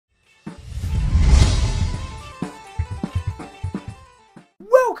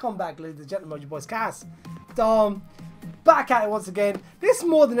Welcome back, ladies and gentlemen, your boys Cass, Dom, back at it once again. This,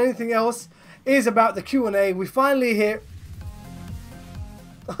 more than anything else, is about the Q&A. We finally hit,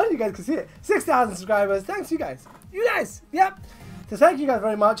 oh, you guys can see it, 6,000 subscribers. Thanks, you guys. You guys, yep. So thank you guys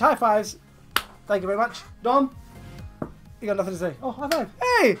very much. High fives. Thank you very much. Dom, you got nothing to say. Oh, high five.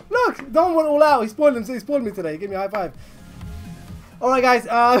 Hey, look, Dom went all out. He spoiled me today. Give me a high five. All right, guys.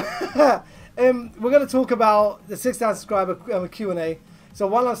 We're going to talk about the 6,000 subscriber Q&A. So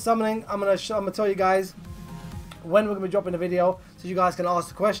while I'm summoning, I'm gonna tell you guys when we're gonna be dropping the video, so you guys can ask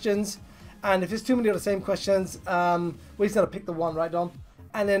the questions. And if there's too many of the same questions, we just gotta pick the one, right, Dom?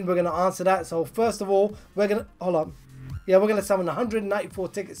 And then we're gonna answer that. So first of all, we're gonna hold on. Yeah, we're gonna summon 194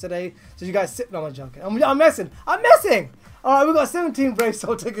 tickets today. So you guys sit. No, I'm joking. I'm messing. I'm messing. All right, we've got 17 Brave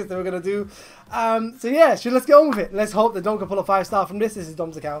Soul tickets that we're gonna do. So yeah, so let's get on with it. Let's hope that Dom can pull a 5-star from this. This is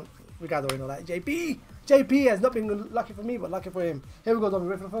Dom's account. We guys already know that. JP has not been lucky for me, but lucky for him. Here we go, Dom. You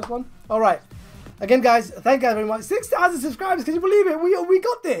ready for the first one? All right. Again, guys, thank you guys very much. 6,000 subscribers. Can you believe it? We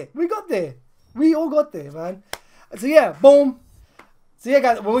got there. We got there. We all got there, man. So yeah, boom. So yeah,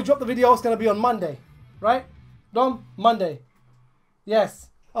 guys, when we drop the video, it's gonna be on Monday, right? Dom, Monday. Yes.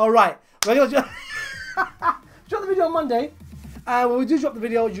 All right. We're gonna drop the video on Monday, and when we do drop the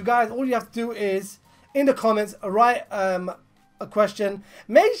video, you guys, all you have to do is in the comments write a question.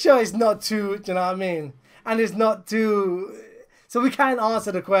 Make sure it's not too, do you know what I mean? And it's not too, so we can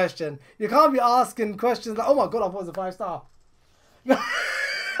answer the question. You can't be asking questions like, oh my god, I thought it was a 5-star.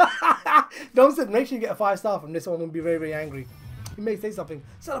 Dom said, make sure you get a 5-star from this one. I'm gonna be very, very angry. He may say something.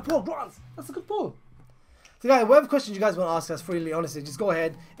 Set a pull, Grants. That's a good pull. So guys, whatever questions you guys want to ask us freely, honestly, just go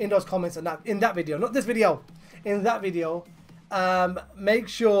ahead in those comments and in that video, not this video, in that video. Make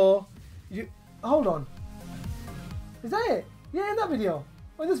sure you hold on. Is that it? Yeah, in that video.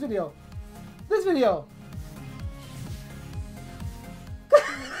 Or in this video. This video.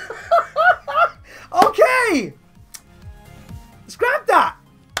 Okay. Scrap that.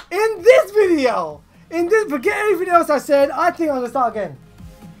 In this video. Forget everything else I said. I think I'm going to start again.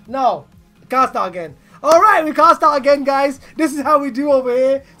 No. I can't start again. Alright, we can't start again, guys. This is how we do over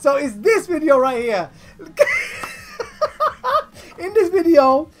here. So it's this video right here. In this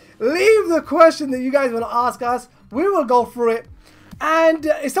video, leave the question that you guys want to ask us. We will go through it. And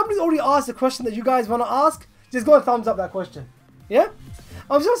if somebody's already asked a question that you guys want to ask, just go and thumbs up that question. Yeah?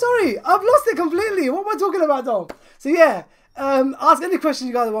 I'm so sorry. I've lost it completely. What am I talking about, Dom? So yeah, ask any question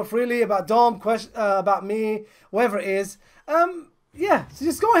you guys want freely about Dom, about me, whatever it is. Yeah, so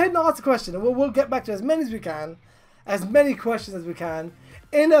just go ahead and ask the question, and we'll get back to as many as we can, as many questions as we can.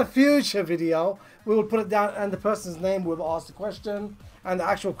 In a future video, we will put it down, and the person's name will ask the question, and the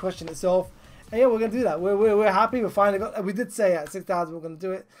actual question itself. And yeah, we're gonna do that. We're happy. We finally got. We did say at 6,000 we're gonna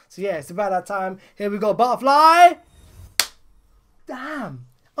do it. So yeah, it's about that time. Here we go, butterfly. Damn,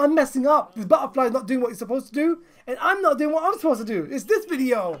 I'm messing up. This butterfly is not doing what it's supposed to do, and I'm not doing what I'm supposed to do. It's this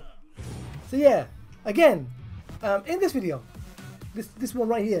video. So yeah, again, in this video. This one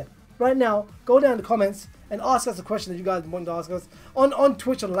right here, right now, go down in the comments and ask us a question that you guys want to ask us. On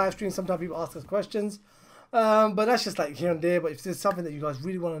Twitch, on the live stream, sometimes people ask us questions. But that's just like here and there. But if there's something that you guys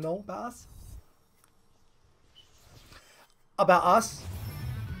really want to know about us,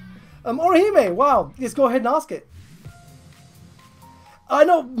 Orihime, wow, just go ahead and ask it. I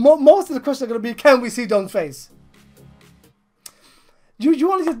know most of the questions are going to be, can we see Dom's face? Do you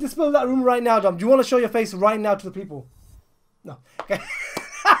want to just dispel that room right now, Dom? Do you want to show your face right now to the people? No. Okay.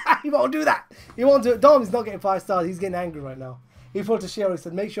 He won't do that. He won't do it. Dom is not getting 5 stars. He's getting angry right now. He thought to share. He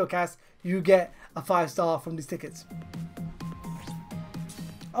said, make sure, Cass, you get a 5-star from these tickets.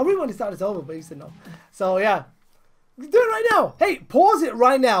 I really want to start this over, but he said no. So, yeah. Do it right now. Hey, pause it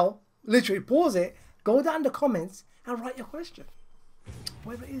right now. Literally, pause it. Go down in the comments and write your question.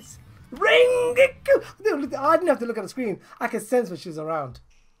 Whatever it is. Ring! I didn't have to look at the screen. I could sense when she was around.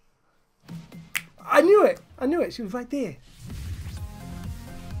 I knew it. I knew it. She was right there.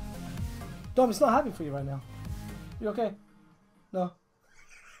 Dom, it's not happening for you right now. You okay? No.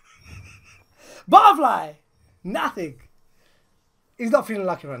 Butterfly! Nothing. He's not feeling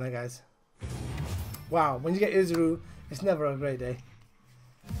lucky right now, guys. Wow, when you get Izuru, it's never a great day.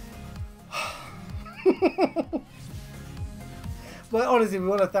 But honestly, we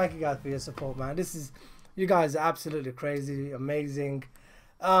want to thank you guys for your support, man. You guys are absolutely crazy, amazing.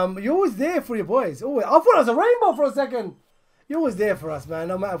 You're always there for your boys. Always. I thought it was a rainbow for a second. You're always there for us, man.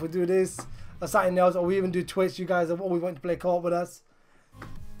 No matter if we do this or something else, or we even do Twitch, you guys have always wanted to play co-op with us.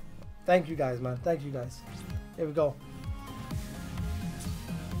 Thank you guys, man. Thank you guys. Here we go.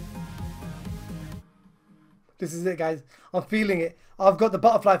 This is it, guys. I'm feeling it. I've got the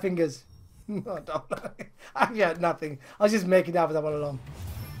butterfly fingers. No, I don't. I had nothing. I was just making that as I went along.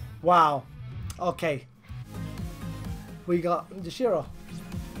 Wow. Okay. We got Jashiro.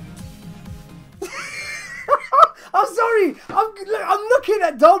 I'm sorry. I'm looking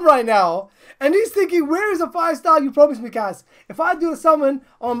at Dom right now, and he's thinking, "Where is the 5-star you promised me, Cass? If I do a summon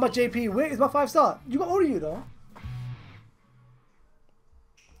on my JP, where is my 5-star? You got Oreo though."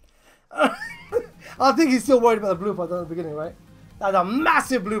 I think he's still worried about the blooper at the beginning, right? That's a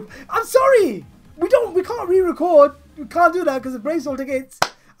massive bloop. I'm sorry. We can't re-record. We can't do that because the Brave Soul tickets.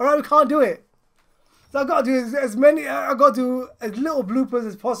 All right, we can't do it. So I've got to do as many. I've got to do as little bloopers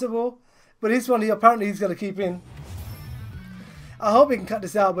as possible. But this one, apparently he's gonna keep in. I hope we can cut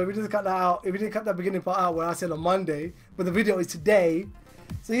this out, but if we didn't cut that out, if we didn't cut that beginning part out where I said on Monday, but the video is today.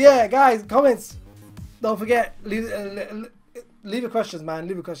 So yeah, guys, comments. Don't forget, leave your questions, man.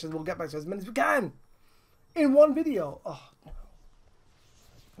 Leave your questions. We'll get back to as many as we can in one video. Oh,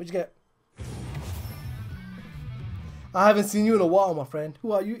 what'd you get? I haven't seen you in a while, my friend.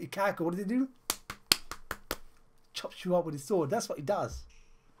 Who are you? Ikako. What did he do? Chops you up with his sword. That's what he does.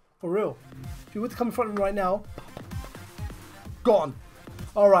 For real. If you were to come in front of him right now, gone.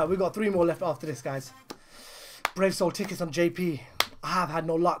 Alright, we got 3 more left after this, guys. Brave Soul tickets on JP. I have had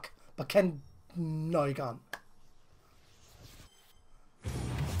no luck. But Ken... No, you can't.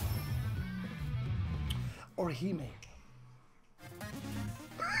 Orihime.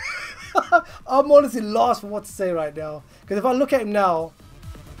 I'm honestly lost for what to say right now. Because if I look at him now,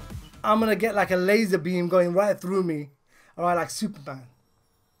 I'm going to get like a laser beam going right through me. Alright, like Superman.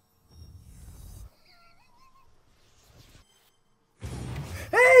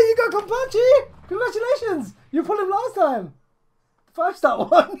 Hey, you got Kompachi! Congratulations! You pulled him last time. 5-star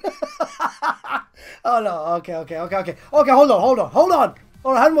one. Oh no, okay. Okay, hold on. Alright,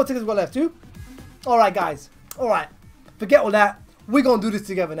 how many more tickets we got left? 2? Alright, guys. Alright. Forget all that. We're gonna do this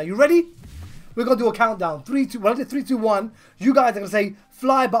together now. You ready? We're gonna do a countdown. 3, 2, when I do 3, 2, 1, you guys are gonna say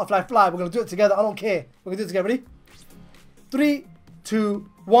fly, butterfly, fly. We're gonna do it together. I don't care. We're gonna do it together. Ready? 3, 2,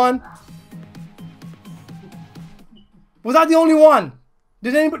 1. Was that the only one?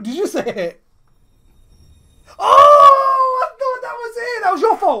 Did you say it? Oh, I thought that was it. That was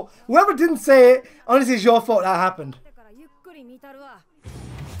your fault. Whoever didn't say it, honestly, it's your fault that happened.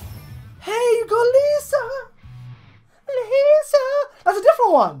 Hey, you got Lisa. Lisa. That's a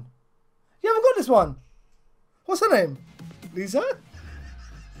different one. You haven't got this one. What's her name? Lisa?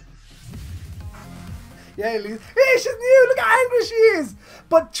 Yeah, Lisa. Hey, she's new. Look how angry she is.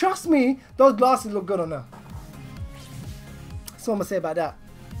 But trust me, those glasses look good on her. That's what I'm going to say about that.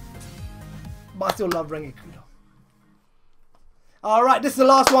 But I still love Rengoku. Alright, this is the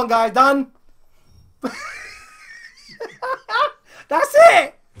last one, guys. Done? That's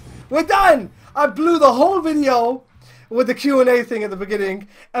it! We're done! I blew the whole video with the Q&A thing at the beginning,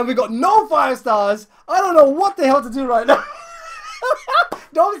 and we got no 5 stars. I don't know what the hell to do right now.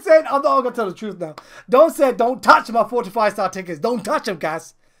 Don't say, I'm not going to tell the truth now. Don't touch my 45-star tickets. Don't touch them,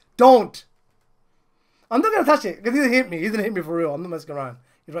 guys. Don't. I'm not going to touch it, because he didn't hit me. He didn't hit me for real. I'm not messing around.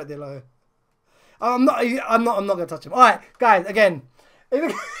 He's right there, like... I'm not gonna touch him. Alright, guys, again.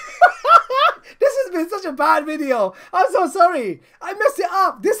 This has been such a bad video. I'm so sorry. I messed it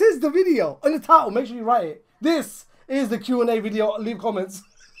up. This is the video. On the title, make sure you write it. This is the Q&A video. Leave comments.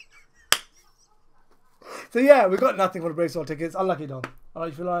 So yeah, we got nothing for the Brave Soul tickets. Unlucky Don.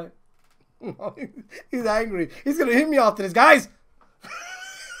 Alright, you feel like? He's angry. He's gonna hit me after this, guys.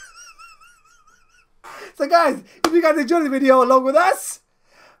 So guys, if you guys enjoyed the video along with us,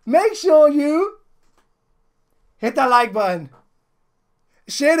 make sure you hit that like button.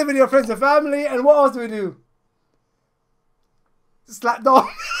 Share the video with friends and family. And what else do we do? Slap Dom.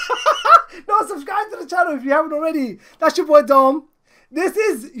 No, subscribe to the channel if you haven't already. That's your boy Dom. This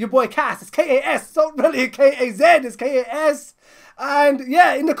is your boy Cass. It's K-A-S. It's not really K-A-Z. It's K-A-S. And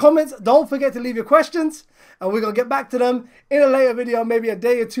yeah, in the comments, don't forget to leave your questions. And we're going to get back to them in a later video. Maybe a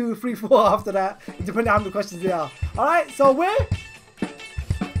day or 2, 3, 4 after that. Depending on how many questions there are. Alright, so we're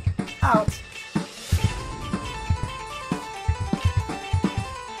out.